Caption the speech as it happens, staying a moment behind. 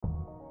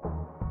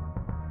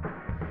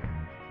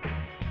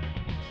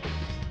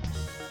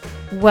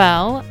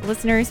Well,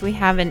 listeners, we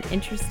have an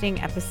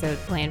interesting episode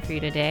planned for you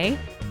today.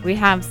 We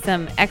have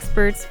some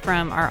experts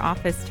from our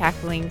office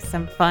tackling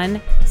some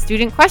fun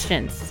student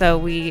questions. So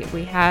we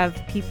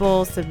have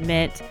people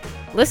submit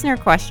listener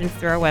questions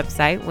through our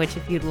website, which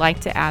if you'd like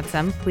to add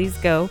some, please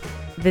go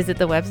visit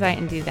the website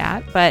and do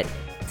that. But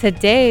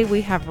today we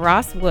have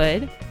Ross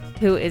Wood,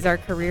 who is our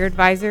career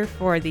advisor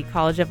for the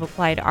College of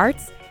Applied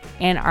Arts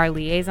and our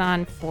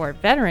liaison for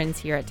veterans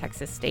here at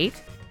Texas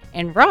State.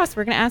 And Ross,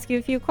 we're going to ask you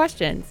a few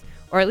questions.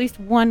 Or at least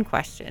one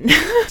question.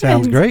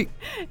 Sounds great.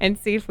 And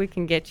see if we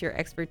can get your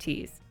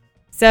expertise.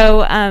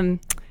 So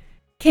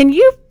can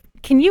you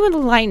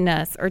enlighten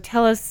us or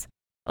tell us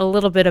a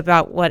little bit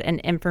about what an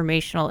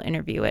informational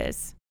interview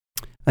is?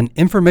 An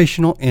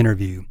informational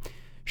interview.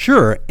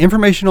 Sure,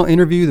 informational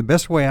interview, the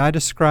best way I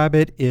describe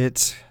it,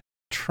 it's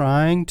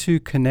trying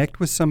to connect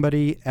with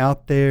somebody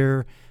out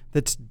there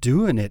that's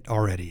doing it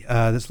already,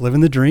 that's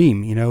living the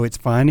dream. You know, it's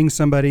finding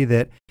somebody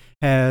that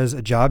has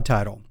a job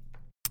title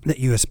that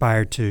you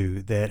aspire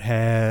to,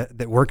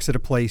 that works at a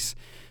place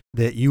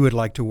that you would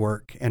like to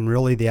work. And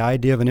really the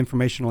idea of an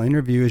informational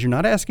interview is you're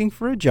not asking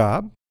for a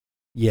job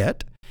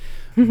yet,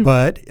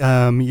 but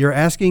you're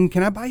asking,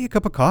 can I buy you a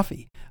cup of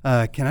coffee?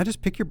 Can I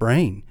just pick your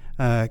brain?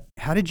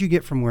 How did you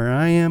get from where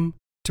I am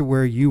to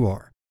where you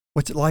are?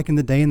 What's it like in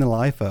the day in the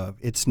life of?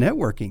 It's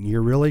networking.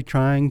 You're really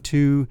trying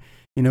to,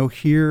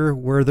 hear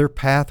where their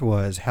path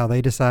was, how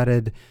they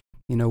decided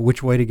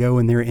which way to go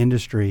in their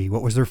industry,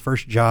 what was their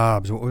first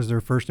jobs, what was their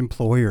first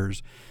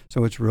employers.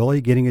 So it's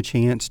really getting a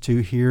chance to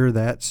hear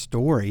that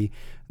story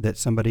that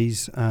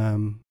somebody's,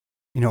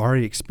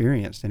 already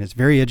experienced. And it's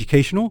very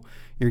educational.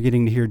 You're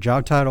getting to hear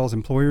job titles,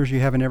 employers you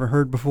haven't ever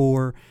heard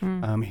before,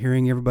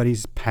 hearing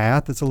everybody's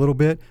path. It's a little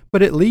bit,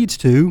 but it leads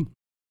to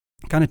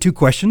kind of two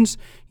questions.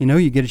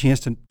 You get a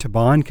chance to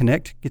bond,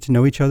 connect, get to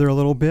know each other a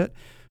little bit.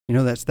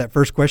 That's that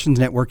first question's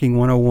networking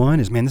 101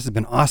 is, man, this has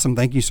been awesome.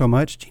 Thank you so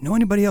much. Do you know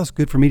anybody else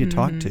good for me to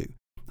talk to?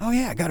 Oh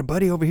yeah, I got a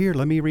buddy over here.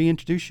 Let me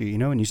reintroduce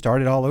you, and you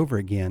start it all over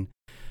again.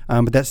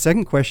 But that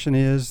second question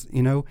is, do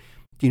you know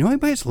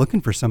anybody that's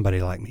looking for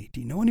somebody like me? Do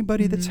you know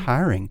anybody that's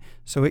hiring?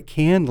 So it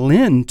can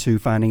lend to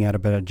finding out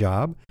about a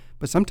job,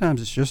 but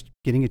sometimes it's just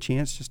getting a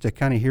chance just to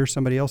kind of hear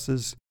somebody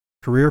else's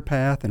career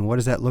path and what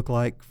does that look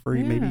like for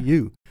maybe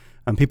you.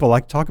 People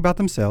like to talk about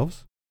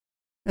themselves.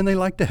 And they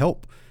like to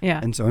help. Yeah.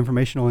 And so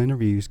informational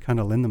interviews kind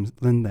of lend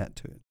that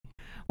to it.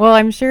 Well,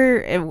 I'm sure,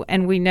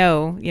 and we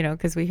know,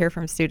 because we hear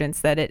from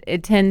students that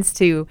it tends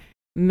to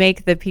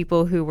make the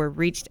people who were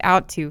reached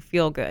out to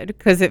feel good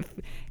because it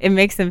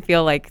makes them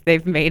feel like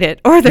they've made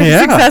it or they're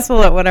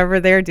successful at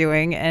whatever they're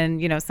doing.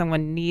 And,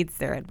 someone needs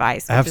their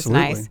advice, which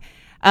Absolutely. is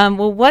nice.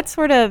 Well, what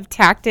sort of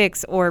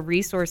tactics or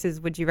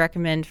resources would you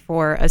recommend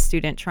for a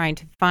student trying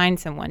to find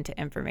someone to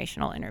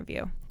informational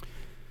interview?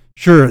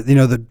 Sure.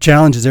 The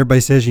challenge is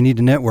everybody says you need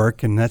to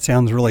network, and that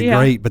sounds really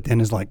great, but then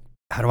it's like,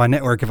 how do I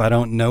network if I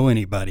don't know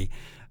anybody?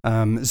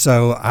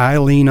 So I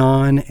lean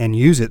on and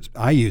use it.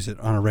 I use it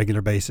on a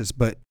regular basis,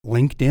 but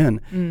LinkedIn.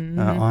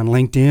 On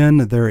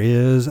LinkedIn, there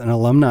is an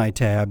alumni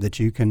tab that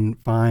you can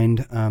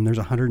find. There's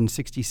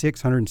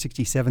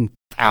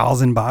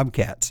 167,000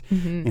 Bobcats.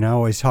 I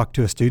always talk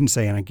to a student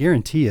saying, I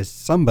guarantee you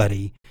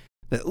somebody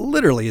that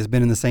literally has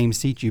been in the same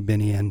seat you've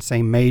been in,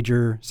 same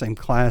major, same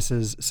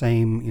classes,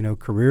 same,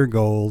 career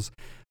goals,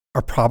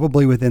 are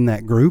probably within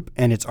that group,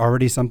 and it's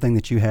already something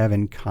that you have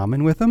in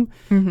common with them.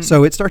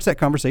 So it starts that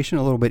conversation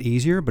a little bit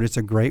easier, but it's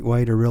a great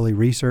way to really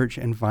research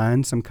and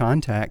find some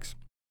contacts.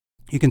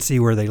 You can see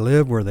where they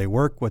live, where they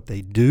work, what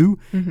they do,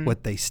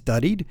 what they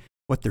studied,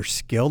 what they're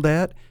skilled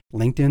at.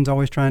 LinkedIn's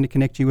always trying to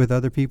connect you with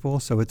other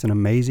people, so it's an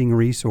amazing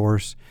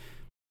resource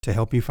to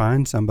help you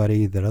find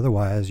somebody that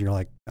otherwise you're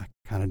like, I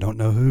kind of don't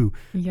know who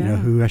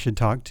I should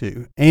talk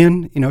to.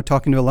 And,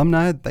 talking to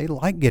alumni, they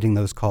like getting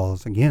those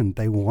calls. Again,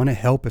 they want to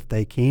help if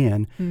they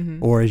can.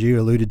 Or as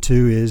you alluded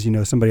to is,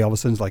 somebody all of a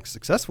sudden is like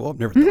successful. I've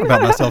never thought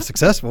about myself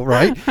successful,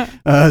 right?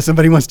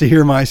 Somebody wants to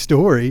hear my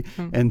story.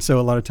 And so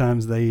a lot of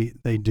times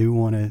they do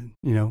want to,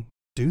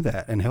 do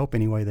that and help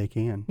any way they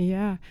can.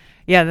 Yeah,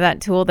 that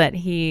tool that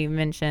he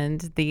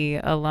mentioned, the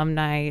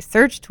alumni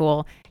search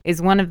tool,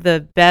 is one of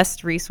the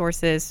best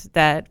resources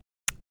that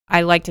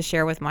I like to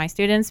share with my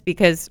students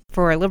because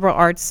for liberal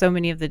arts, so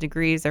many of the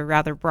degrees are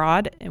rather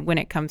broad when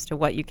it comes to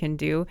what you can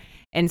do.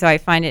 And so I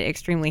find it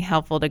extremely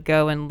helpful to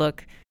go and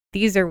look,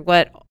 these are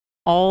what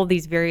all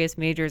these various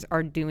majors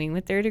are doing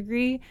with their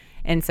degree.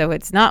 And so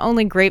it's not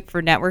only great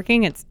for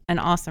networking, it's an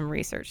awesome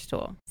research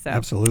tool. So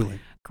Absolutely.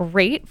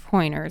 Great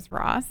pointers,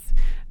 Ross.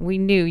 We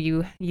knew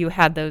you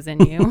had those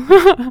in you.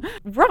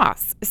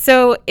 Ross,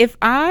 so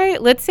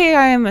let's say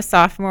I am a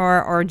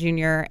sophomore or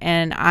junior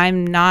and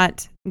I'm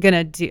not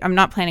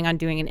planning on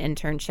doing an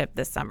internship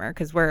this summer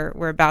because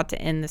we're about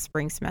to end the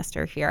spring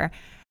semester here.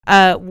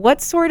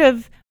 What sort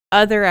of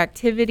other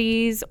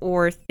activities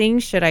or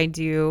things should I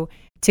do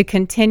to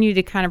continue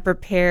to kind of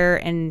prepare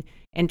and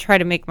try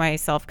to make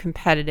myself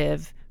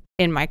competitive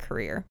in my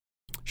career?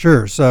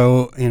 Sure.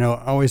 So, I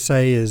always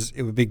say is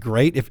it would be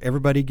great if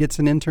everybody gets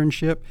an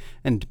internship,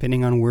 and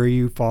depending on where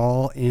you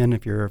fall in,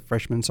 if you're a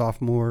freshman,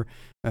 sophomore,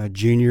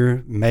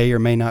 junior, may or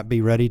may not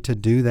be ready to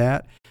do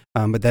that.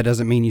 But that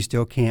doesn't mean you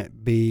still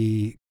can't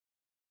be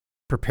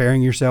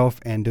preparing yourself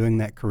and doing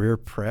that career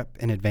prep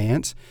in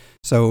advance.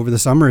 So over the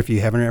summer, if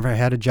you haven't ever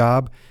had a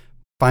job,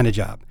 find a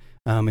job.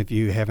 If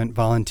you haven't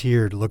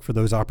volunteered, look for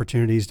those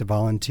opportunities to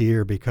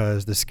volunteer,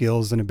 because the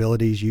skills and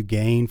abilities you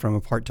gain from a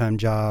part-time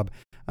job,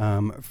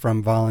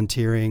 from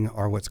volunteering,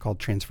 are what's called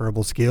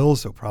transferable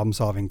skills. So problem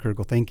solving,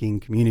 critical thinking,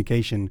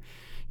 communication.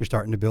 You're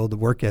starting to build the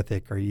work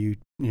ethic. Are you,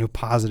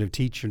 positive,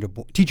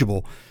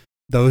 teachable?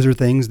 Those are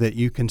things that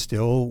you can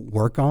still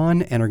work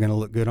on and are going to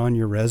look good on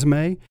your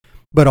resume.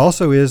 But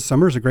also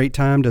summer's a great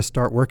time to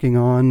start working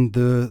on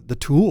the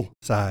tool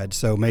side.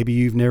 So maybe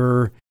you've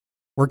never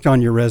worked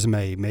on your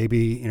resume.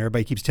 Maybe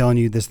everybody keeps telling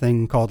you this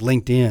thing called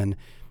LinkedIn.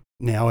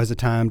 Now is a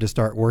time to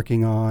start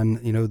working on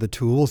the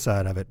tool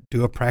side of it.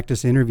 Do a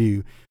practice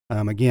interview.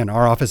 Again,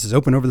 our office is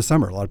open over the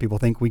summer. A lot of people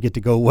think we get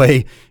to go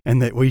away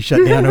and that we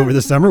shut down over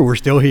the summer. We're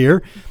still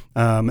here.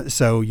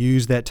 So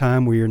use that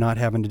time where you're not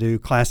having to do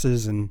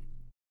classes and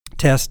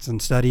tests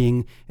and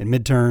studying and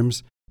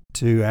midterms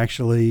to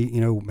actually,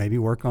 maybe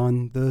work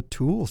on the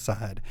tool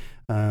side,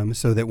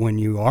 so that when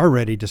you are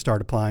ready to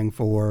start applying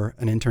for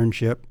an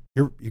internship,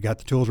 you got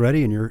the tools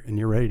ready and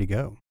you're ready to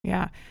go.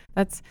 Yeah,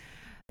 that's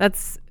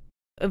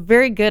a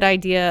very good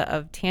idea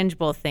of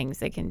tangible things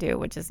they can do,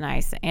 which is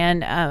nice.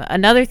 And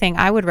another thing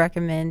I would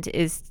recommend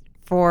is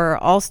for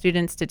all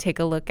students to take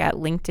a look at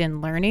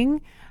LinkedIn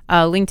Learning.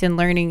 LinkedIn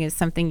Learning is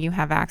something you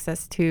have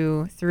access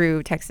to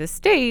through Texas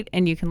State,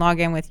 and you can log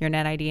in with your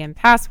NetID and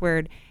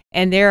password.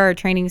 And there are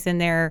trainings in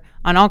there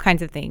on all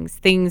kinds of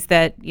things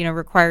that,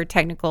 require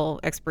technical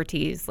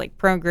expertise, like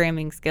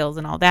programming skills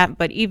and all that,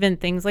 but even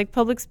things like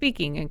public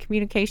speaking and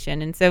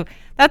communication. And so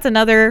that's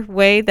another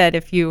way that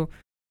if you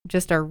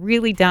just are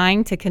really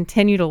dying to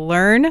continue to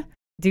learn,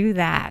 do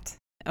that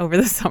over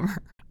the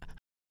summer.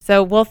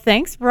 So, well,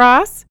 thanks,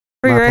 Ross,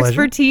 for My your pleasure.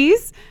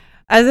 expertise.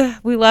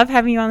 We love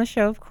having you on the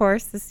show, of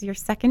course. This is your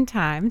second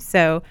time.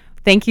 So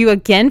thank you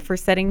again for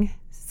setting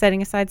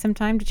aside some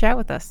time to chat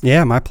with us.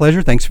 Yeah, my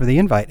pleasure. Thanks for the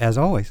invite, as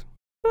always.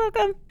 You're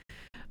welcome.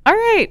 All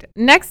right.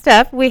 Next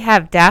up, we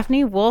have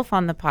Daphne Wolfe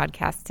on the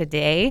podcast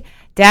today.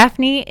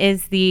 Daphne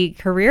is the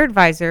career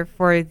advisor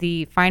for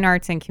the Fine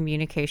Arts and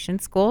Communication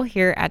School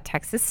here at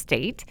Texas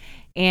State.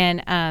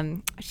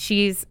 And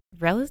she's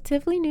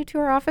relatively new to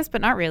our office,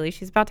 but not really.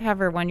 She's about to have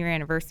her 1-year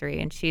anniversary,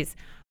 and she's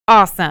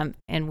awesome.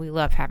 And we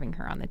love having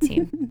her on the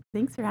team.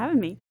 Thanks for having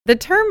me. The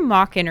term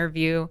mock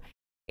interview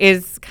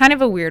is kind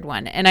of a weird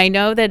one. And I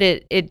know that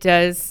it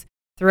does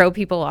throw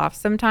people off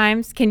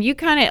sometimes. Can you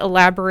kind of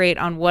elaborate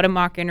on what a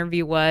mock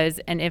interview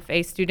was, and if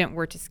a student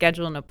were to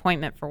schedule an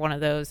appointment for one of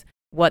those,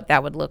 what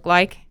that would look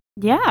like?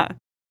 Yeah.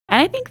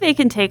 And I think they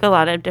can take a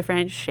lot of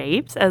different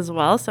shapes as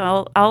well.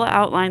 So I'll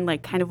outline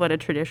like kind of what a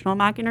traditional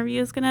mock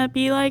interview is going to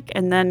be like,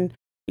 and then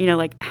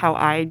like how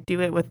I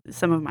do it with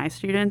some of my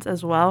students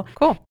as well.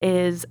 Cool.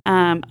 Is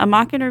a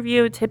mock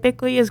interview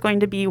typically is going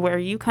to be where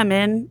you come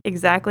in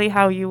exactly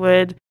how you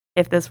would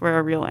if this were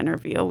a real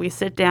interview. We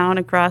sit down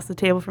across the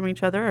table from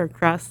each other, or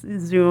across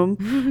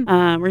Zoom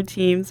or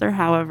Teams, or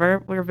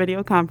however we're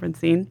video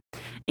conferencing,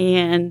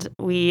 and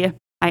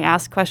I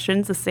ask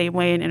questions the same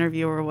way an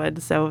interviewer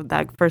would. So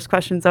that first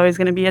question is always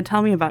going to be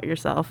tell me about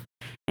yourself.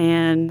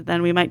 And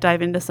then we might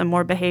dive into some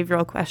more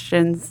behavioral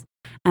questions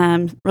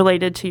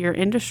related to your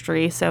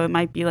industry. So it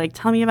might be like,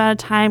 tell me about a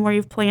time where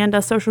you've planned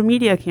a social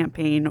media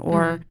campaign,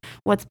 or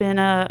what's been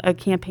a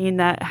campaign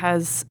that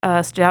has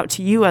stood out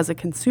to you as a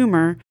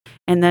consumer.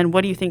 And then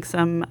what do you think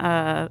some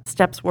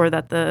steps were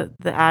that the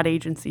ad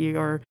agency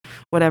or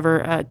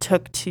whatever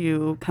took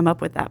to come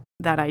up with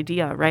that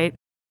idea, right?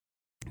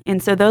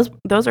 And so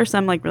those are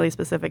some like really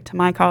specific to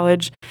my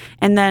college.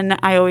 And then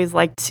I always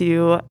like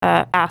to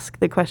ask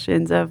the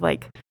questions of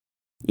like,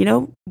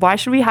 why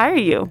should we hire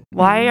you?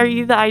 Why are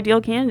you the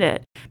ideal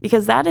candidate?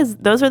 Because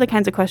those are the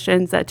kinds of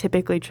questions that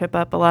typically trip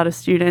up a lot of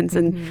students,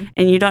 and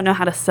you don't know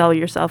how to sell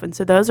yourself. And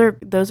so those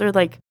are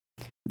like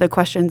the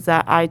questions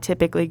that I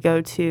typically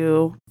go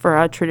to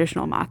for a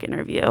traditional mock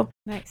interview.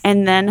 Nice.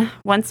 And then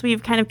once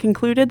we've kind of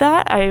concluded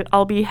that,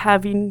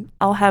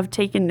 I'll have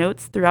taken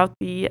notes throughout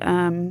the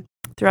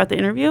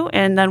interview,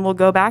 and then we'll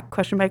go back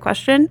question by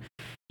question,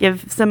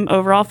 give some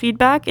overall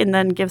feedback, and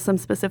then give some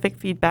specific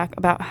feedback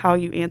about how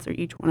you answer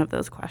each one of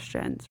those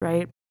questions,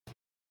 right?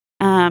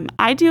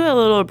 I do a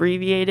little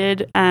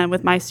abbreviated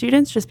with my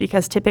students, just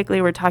because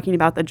typically we're talking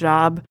about the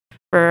job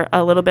for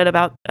a little bit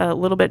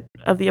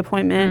of the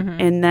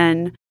appointment, and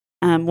then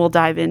we'll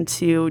dive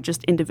into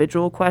just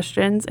individual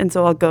questions. And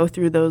so I'll go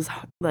through those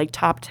like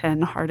top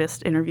 10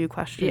 hardest interview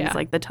questions,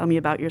 like the tell me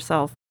about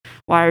yourself.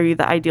 Why are you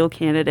the ideal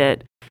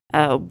candidate?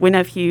 When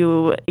have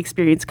you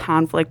experienced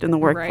conflict in the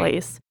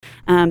workplace?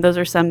 Right. Those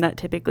are some that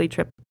typically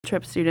trip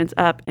students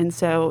up. And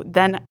so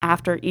then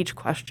after each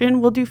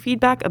question, we'll do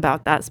feedback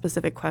about that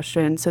specific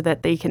question so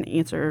that they can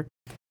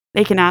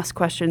ask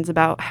questions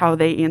about how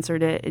they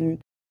answered it and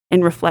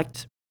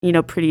reflect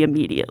pretty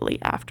immediately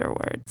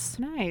afterwards.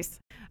 Nice.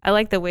 I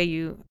like the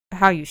way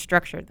how you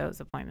structured those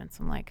appointments.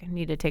 I'm like, I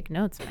need to take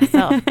notes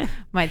myself.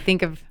 Might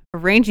think of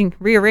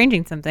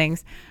rearranging some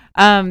things.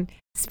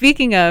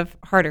 Speaking of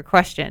harder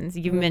questions,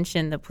 you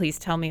mentioned the please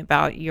tell me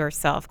about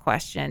yourself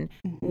question.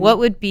 Mm-hmm. What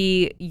would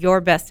be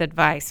your best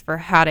advice for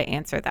how to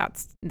answer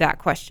that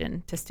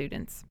question to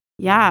students?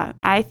 Yeah,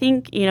 I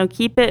think,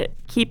 keep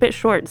it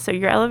short. So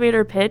your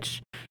elevator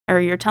pitch or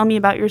your tell me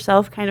about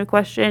yourself kind of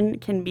question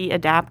can be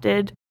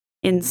adapted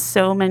in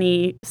so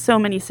many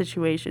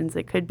situations.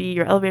 It could be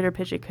your elevator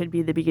pitch. It could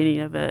be the beginning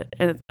of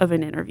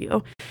an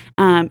interview.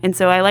 And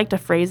so I like to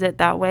phrase it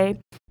that way.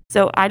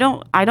 So I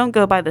don't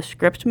go by the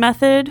script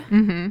method,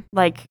 Mm-hmm.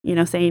 like,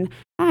 saying,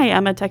 hi,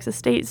 I'm a Texas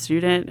State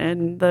student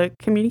in the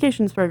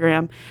communications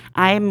program.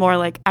 I'm more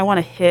like, I want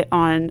to hit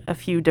on a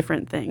few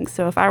different things.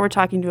 So if I were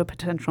talking to a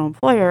potential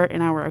employer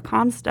and I were a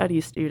comm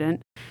studies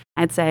student,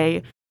 I'd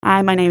say,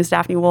 hi, my name is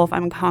Daphne Wolfe.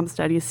 I'm a comm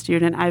studies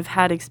student. I've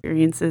had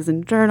experiences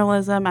in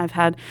journalism. I've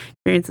had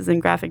experiences in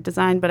graphic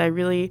design, but I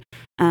really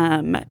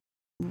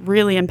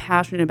am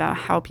passionate about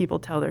how people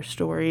tell their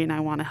story, and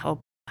I want to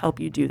help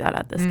you do that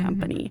at this Mm-hmm.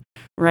 company,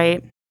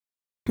 right?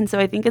 And so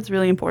I think it's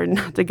really important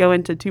not to go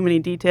into too many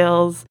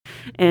details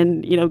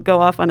and,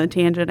 go off on a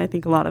tangent. I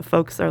think a lot of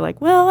folks are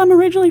like, well, I'm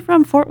originally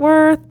from Fort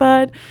Worth,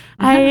 but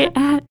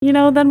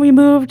then we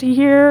moved to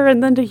here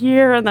and then to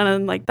here. And then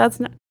I'm like, that's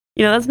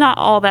not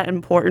all that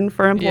important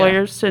for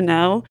employers to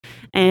know.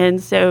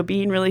 And so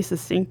being really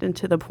succinct and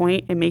to the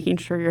point and making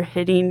sure you're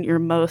hitting your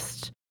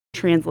most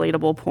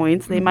translatable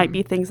points. They might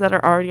be things that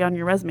are already on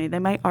your resume. They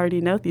might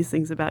already know these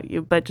things about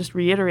you, but just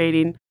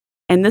reiterating,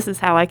 and this is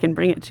how I can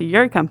bring it to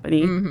your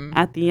company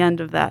at the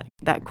end of that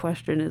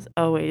question is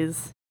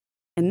always,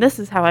 and this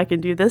is how I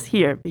can do this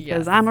here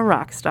because I'm a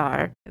rock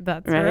star.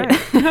 That's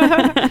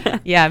right.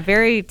 Yeah,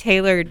 very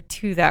tailored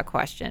to that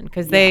question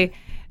because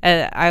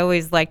I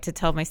always like to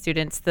tell my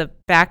students the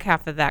back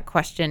half of that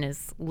question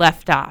is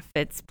left off.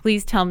 It's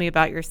please tell me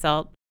about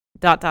yourself, ...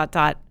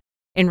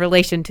 in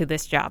relation to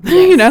this job,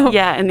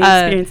 Yeah, and the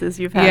experiences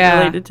you've had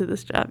related to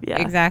this job.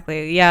 Yeah,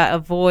 exactly. Yeah,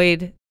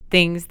 avoid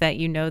things that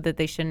that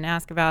they shouldn't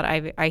ask about.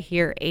 I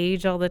hear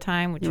age all the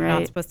time, which you're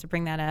not supposed to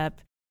bring that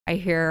up. I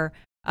hear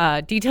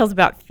details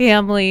about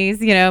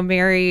families,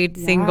 married,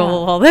 single,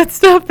 all that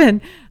stuff, and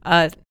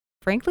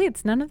frankly,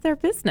 it's none of their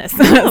business.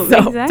 No,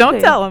 so exactly. Don't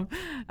tell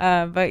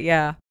them. But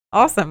yeah,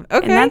 awesome.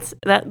 Okay,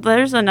 and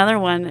there's another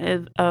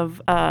one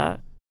of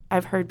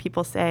I've heard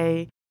people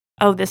say,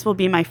 "Oh, this will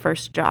be my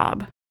first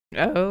job."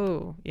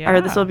 Oh, yeah.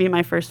 Or this will be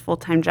my first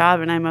full-time job.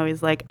 And I'm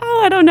always like,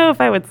 I don't know if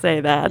I would say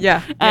that.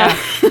 Yeah.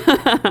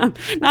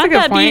 Not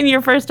that being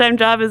your first-time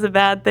job is a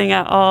bad thing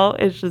at all.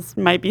 It just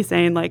might be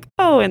saying like,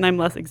 and I'm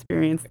less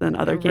experienced than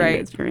other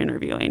candidates you're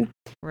interviewing.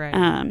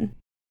 Right.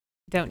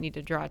 Don't need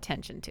to draw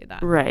attention to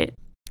that. Right.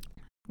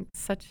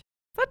 Such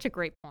a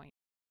great point.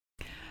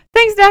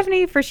 Thanks,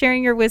 Daphne, for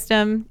sharing your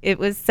wisdom. It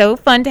was so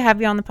fun to have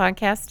you on the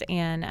podcast.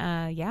 And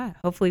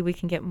hopefully we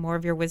can get more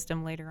of your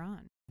wisdom later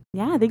on.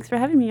 Yeah, thanks for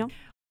having me, y'all.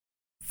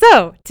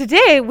 So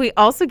today we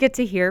also get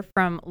to hear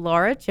from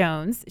Laura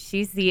Jones.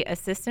 She's the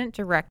Assistant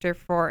Director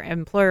for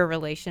Employer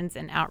Relations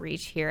and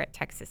Outreach here at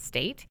Texas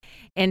State.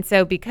 And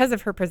so because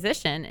of her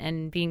position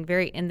and being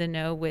very in the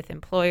know with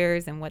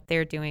employers and what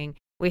they're doing,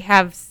 we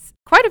have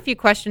quite a few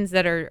questions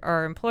that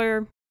are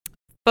employer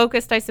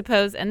focused, I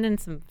suppose, and then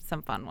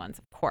some fun ones,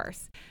 of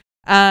course.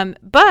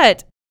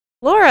 But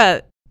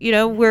Laura,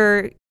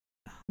 we're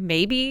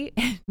maybe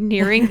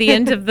nearing the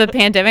end of the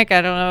pandemic.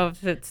 I don't know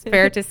if it's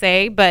fair to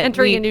say, but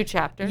entering a new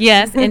chapter.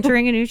 Yes,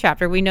 entering a new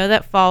chapter. We know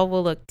that fall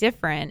will look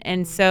different.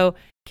 And so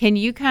can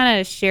you kind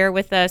of share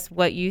with us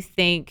what you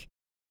think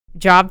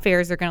job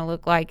fairs are going to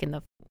look like in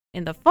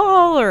the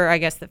fall, or I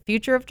guess the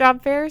future of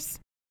job fairs?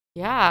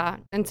 Yeah.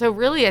 And so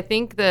really I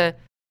think the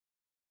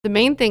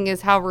main thing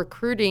is how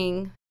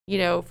recruiting,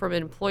 from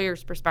an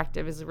employer's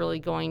perspective is really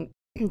going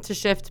to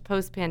shift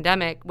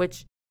post-pandemic,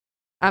 which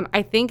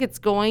I think it's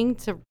going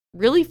to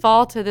really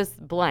fall to this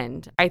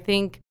blend. I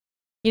think,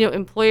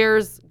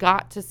 employers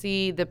got to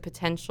see the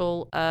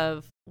potential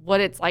of what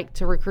it's like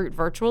to recruit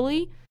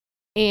virtually.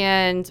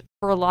 And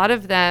for a lot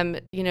of them,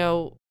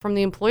 from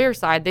the employer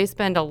side, they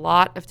spend a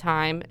lot of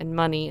time and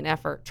money and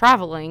effort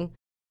traveling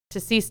to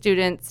see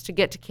students, to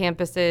get to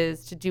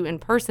campuses, to do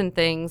in-person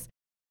things.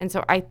 And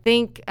so I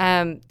think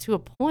to a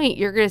point,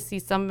 you're going to see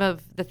some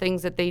of the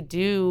things that they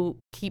do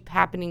keep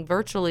happening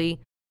virtually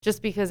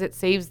just because it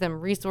saves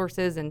them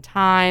resources and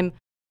time.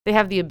 They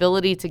have the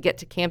ability to get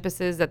to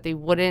campuses that they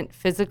wouldn't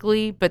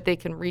physically, but they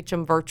can reach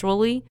them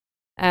virtually.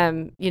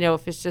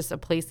 If it's just a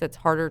place that's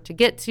harder to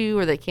get to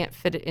or they can't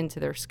fit it into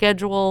their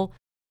schedule.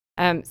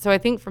 So I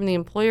think from the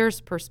employer's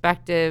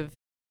perspective,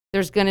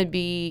 there's going to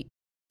be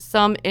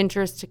some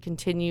interest to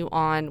continue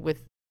on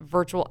with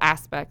virtual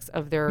aspects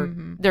of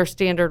their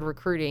standard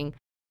recruiting.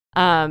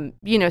 So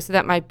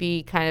that might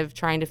be kind of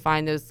trying to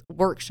find those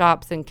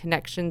workshops and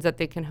connections that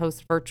they can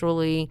host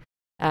virtually.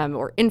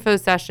 Or info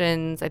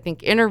sessions. I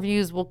think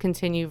interviews will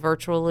continue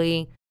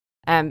virtually.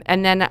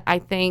 And then I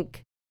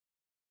think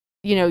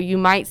you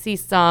might see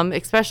some,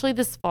 especially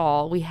this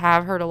fall, we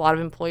have heard a lot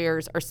of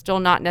employers are still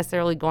not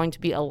necessarily going to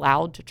be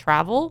allowed to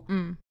travel.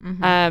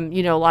 Mm-hmm.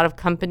 A lot of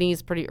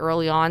companies pretty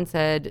early on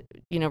said,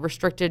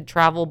 restricted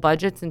travel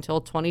budgets until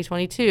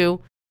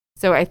 2022.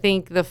 So I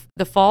think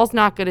the fall's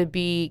not going to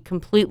be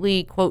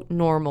completely, quote,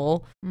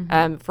 normal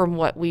from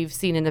what we've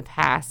seen in the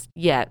past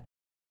yet.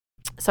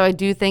 So I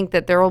do think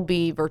that there will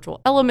be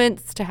virtual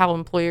elements to how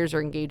employers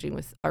are engaging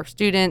with our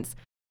students.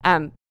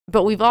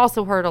 But we've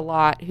also heard a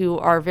lot who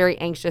are very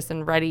anxious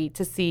and ready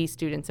to see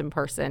students in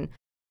person,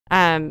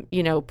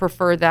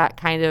 prefer that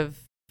kind of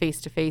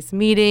face-to-face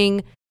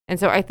meeting. And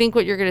so I think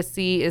what you're going to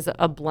see is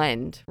a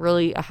blend,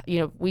 really,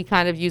 we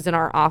kind of use in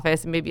our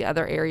office and maybe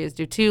other areas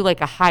do too, like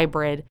a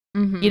hybrid.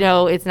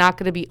 It's not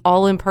going to be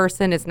all in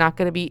person. It's not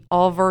going to be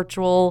all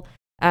virtual.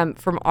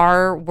 From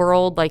our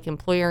world, like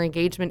employer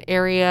engagement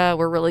area,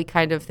 we're really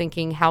kind of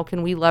thinking, how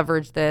can we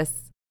leverage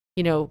this,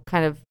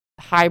 kind of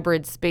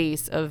hybrid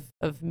space of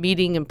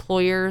meeting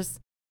employers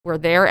where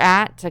they're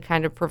at to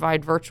kind of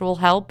provide virtual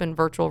help and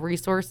virtual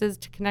resources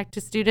to connect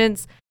to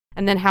students.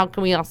 And then how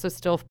can we also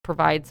still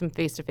provide some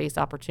face-to-face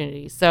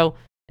opportunities? So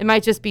it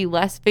might just be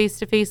less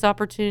face-to-face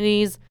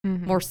opportunities,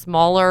 more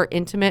smaller,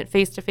 intimate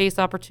face-to-face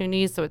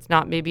opportunities. So it's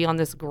not maybe on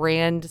this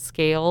grand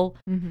scale,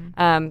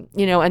 and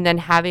then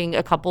having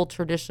a couple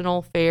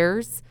traditional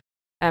fairs,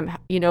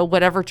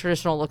 whatever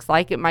traditional looks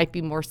like. It might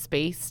be more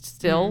spaced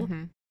still,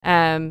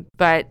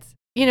 but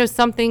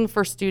something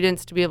for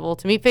students to be able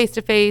to meet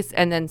face-to-face,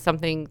 and then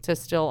something to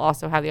still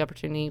also have the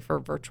opportunity for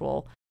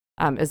virtual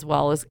as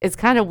well is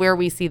kind of where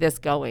we see this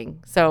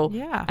going. So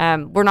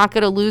we're not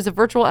going to lose a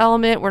virtual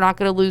element. We're not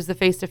going to lose the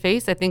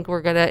face-to-face. I think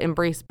we're going to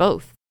embrace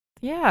both.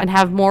 And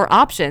have more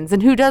options.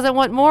 And who doesn't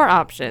want more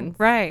options?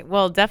 Right.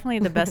 Well, definitely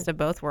the best of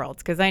both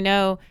worlds. Because I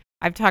know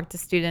I've talked to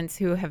students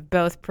who have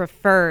both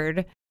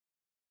preferred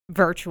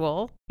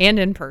virtual and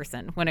in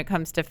person when it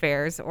comes to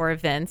fairs or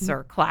events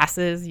or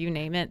classes, you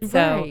name it.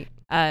 So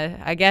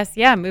I guess,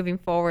 moving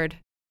forward,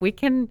 we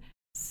can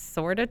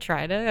sort of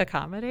try to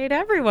accommodate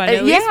everyone,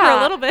 at least for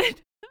a little bit.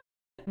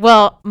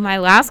 Well, my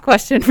last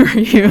question for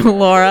you,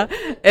 Laura,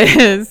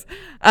 is,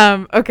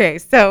 okay,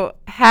 so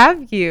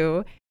have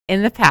you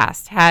in the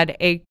past had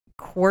a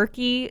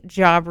quirky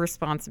job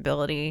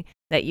responsibility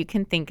that you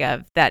can think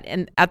of that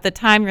at the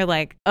time you're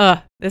like,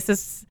 this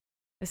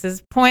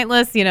is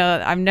pointless,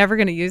 I'm never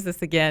going to use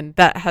this again,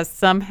 that has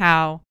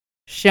somehow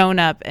shown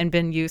up and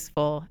been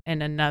useful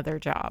in another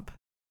job?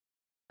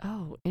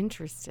 Oh,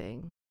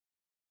 interesting.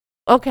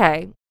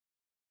 Okay.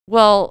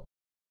 Well,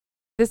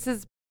 this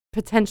is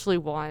potentially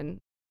one,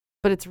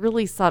 but it's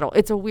really subtle.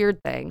 It's a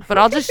weird thing, but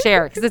I'll just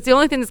share it because it's the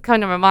only thing that's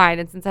coming to my mind.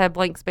 And since I have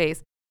blank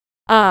space,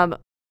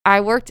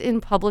 I worked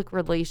in public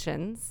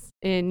relations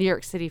in New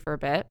York City for a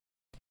bit.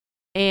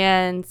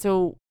 And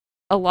so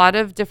a lot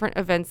of different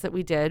events that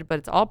we did, but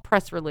it's all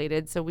press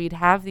related. So we'd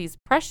have these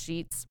press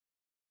sheets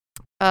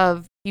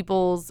of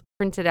people's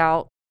printed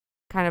out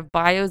kind of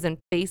bios and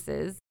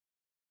faces.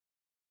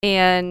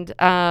 And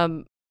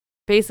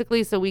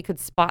basically so we could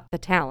spot the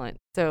talent.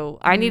 So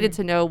I needed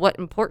to know what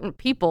important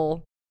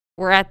people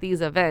were at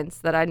these events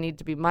that I need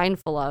to be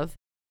mindful of.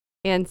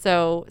 And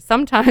so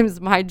sometimes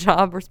my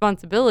job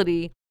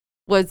responsibility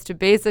was to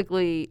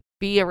basically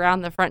be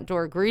around the front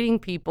door greeting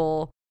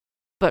people.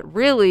 But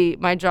really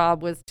my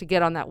job was to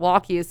get on that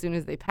walkie as soon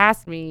as they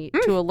passed me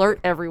to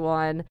alert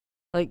everyone,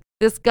 like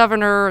this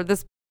governor,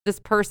 this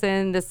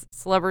person, this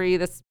celebrity,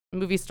 this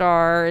movie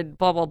star, and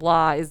blah, blah,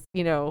 blah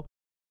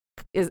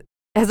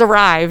has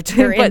arrived,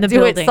 but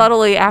do it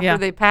subtly after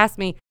they pass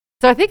me.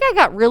 So I think I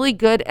got really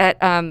good at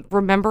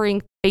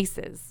remembering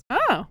faces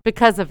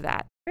because of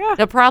that. Yeah.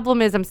 The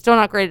problem is I'm still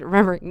not great at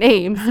remembering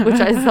names, which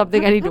is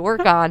something I need to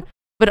work on.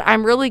 But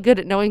I'm really good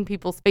at knowing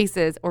people's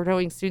faces or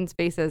knowing students'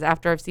 faces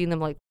after I've seen them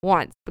like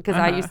once, because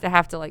I used to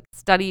have to like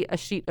study a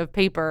sheet of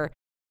paper,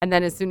 and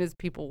then as soon as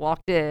people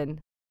walked in,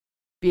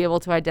 be able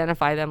to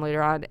identify them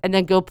later on, and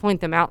then go point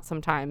them out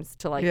sometimes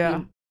to like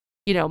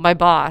my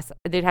boss.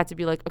 They'd have to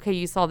be like, okay,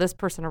 you saw this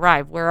person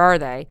arrive. Where are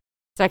they?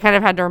 So I kind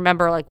of had to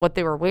remember like what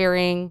they were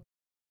wearing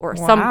or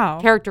some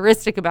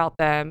characteristic about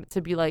them to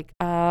be like,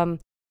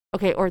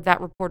 okay, or that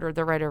reporter,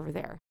 they're right over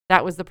there.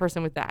 That was the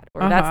person with that,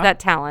 or that's that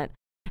talent.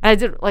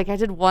 And I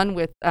did one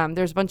with,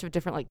 there's a bunch of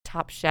different like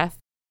Top Chef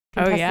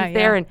contestants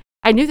there. And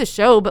I knew the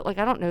show, but like,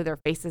 I don't know their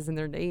faces and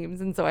their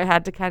names. And so I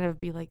had to kind of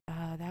be like,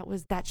 that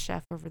was that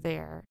chef over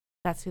there.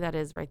 That's who that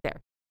is right there.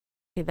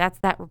 Okay, that's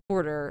that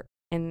reporter.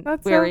 And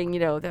wearing,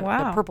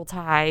 the purple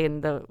tie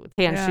and the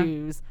tan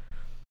shoes.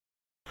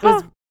 It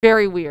was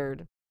very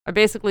weird. I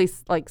basically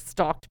like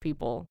stalked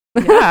people.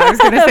 Yeah, I was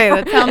going to say,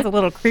 that sounds a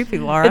little creepy,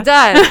 Laura. It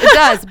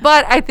does.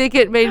 But I think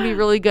it made me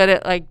really good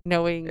at like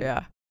knowing,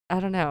 I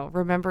don't know,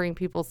 remembering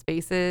people's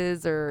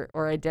faces or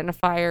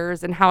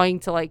identifiers and how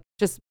to like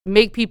just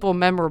make people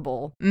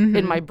memorable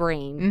in my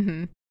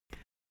brain.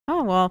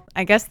 Oh, well,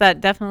 I guess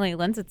that definitely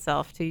lends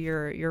itself to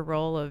your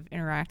role of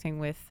interacting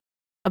with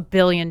a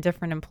billion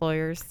different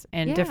employers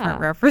and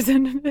different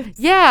representatives.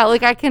 Yeah,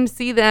 like I can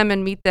see them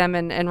and meet them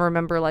and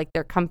remember like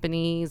their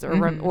companies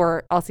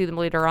or I'll see them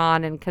later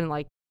on and can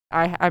like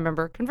I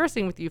remember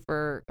conversing with you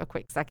for a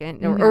quick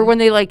second. Or when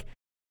they like,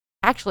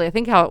 actually, I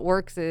think how it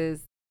works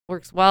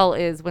well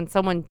is when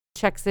someone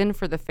checks in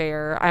for the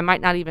fair, I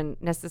might not even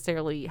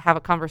necessarily have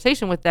a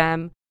conversation with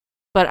them,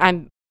 but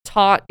I'm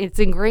taught, it's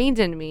ingrained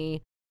in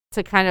me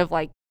to kind of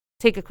like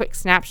take a quick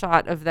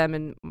snapshot of them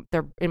in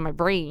my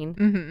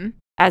brain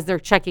as they're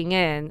checking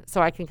in,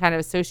 so I can kind of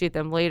associate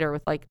them later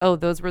with like, oh,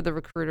 those were the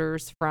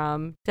recruiters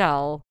from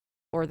Dell,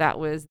 or that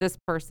was this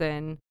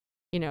person,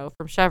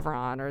 from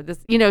Chevron, or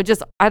this,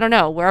 just, I don't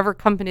know, wherever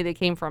company they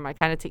came from, I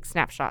kind of take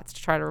snapshots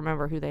to try to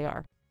remember who they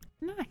are.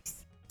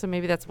 Nice. So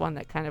maybe that's one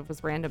that kind of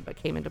was random but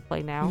came into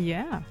play now.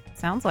 Yeah,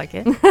 sounds like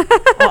it.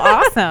 Well,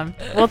 awesome.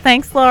 Well,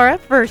 thanks, Laura,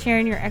 for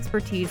sharing your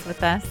expertise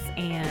with us.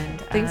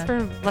 And thanks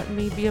for letting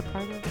me be a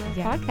part of the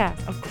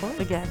podcast. Of course.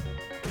 Again.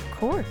 Of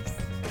course.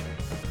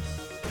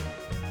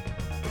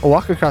 A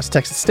Walk Across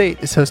Texas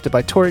State is hosted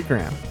by Tori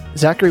Graham.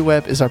 Zachary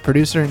Webb is our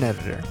producer and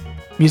editor.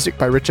 Music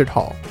by Richard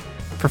Hall.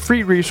 For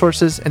free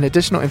resources and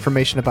additional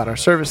information about our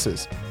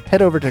services,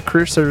 head over to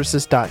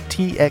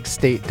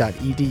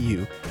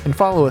careerservices.txstate.edu and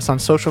follow us on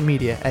social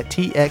media at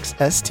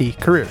TXST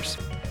Careers.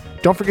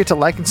 Don't forget to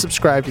like and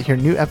subscribe to hear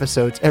new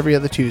episodes every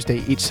other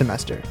Tuesday each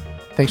semester.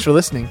 Thanks for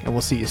listening, and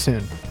we'll see you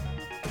soon.